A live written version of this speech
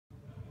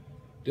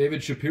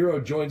David Shapiro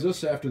joins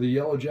us after the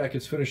Yellow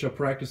Jackets finish up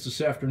practice this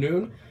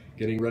afternoon,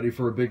 getting ready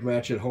for a big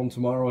match at home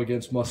tomorrow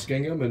against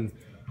Muskingum, and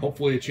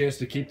hopefully a chance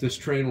to keep this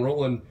train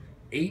rolling.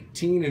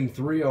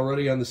 18-3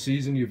 already on the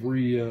season. You've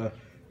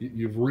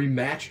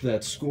rematched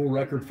that school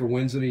record for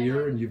wins in a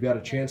year, and you've got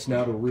a chance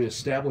now to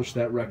reestablish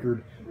that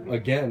record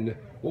again.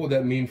 What would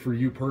that mean for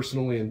you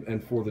personally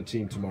and for the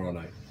team tomorrow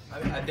night?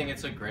 I think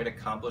it's a great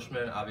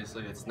accomplishment.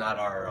 Obviously, it's not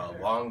our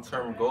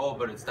long-term goal,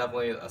 but it's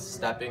definitely a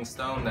stepping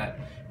stone that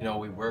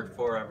we work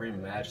for every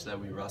match that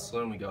we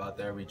wrestle in. We go out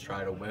there, we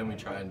try to win, we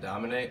try and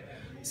dominate.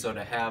 So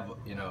to have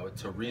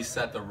to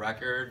reset the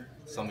record,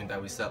 something that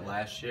we set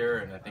last year,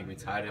 and I think we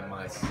tied it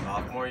my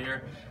sophomore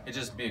year, it'd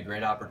just be a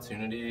great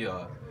opportunity.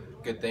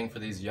 Good thing for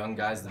these young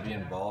guys to be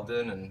involved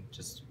in and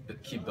just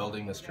keep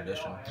building this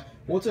tradition.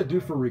 What's that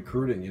do for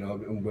recruiting?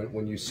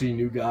 When you see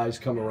new guys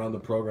come around the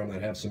program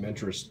that have some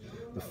interest,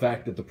 the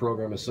fact that the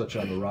program is such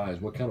on the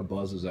rise, what kind of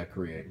buzz does that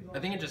create? I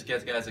think it just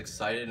gets guys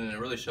excited, and it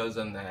really shows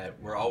them that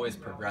we're always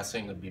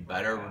progressing to be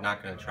better. We're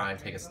not going to try and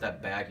take a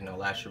step back.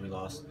 Last year we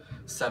lost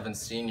 7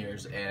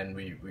 seniors, and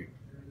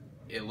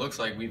it looks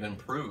like we've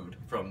improved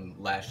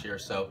from last year,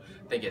 so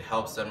I think it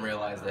helps them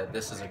realize that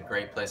this is a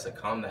great place to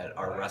come, that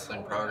our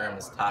wrestling program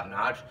is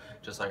top-notch,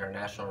 just like our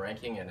national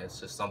ranking, and it's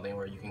just something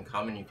where you can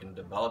come and you can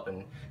develop and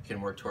you can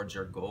work towards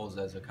your goals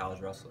as a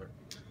college wrestler.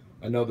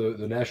 I know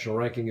the national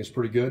ranking is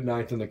pretty good,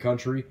 9th in the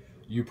country.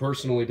 You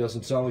personally,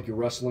 doesn't sound like you're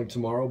wrestling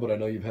tomorrow, but I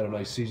know you've had a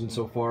nice season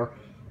so far.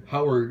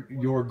 How are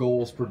your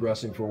goals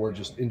progressing for where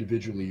just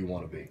individually you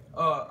want to be?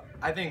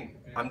 I think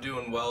I'm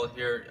doing well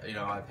here.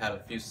 I've had a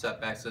few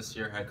setbacks this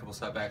year, had a couple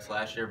setbacks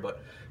last year,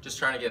 but just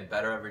trying to get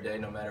better every day,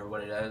 no matter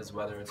what it is,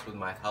 whether it's with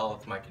my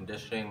health, my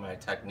conditioning, my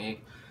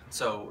technique.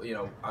 So,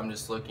 I'm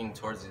just looking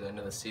towards the end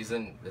of the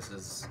season. This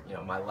is,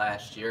 my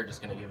last year,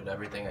 just going to give it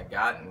everything I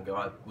got and go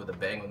out with a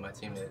bang with my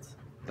teammates.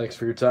 Thanks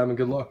for your time and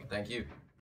good luck. Thank you.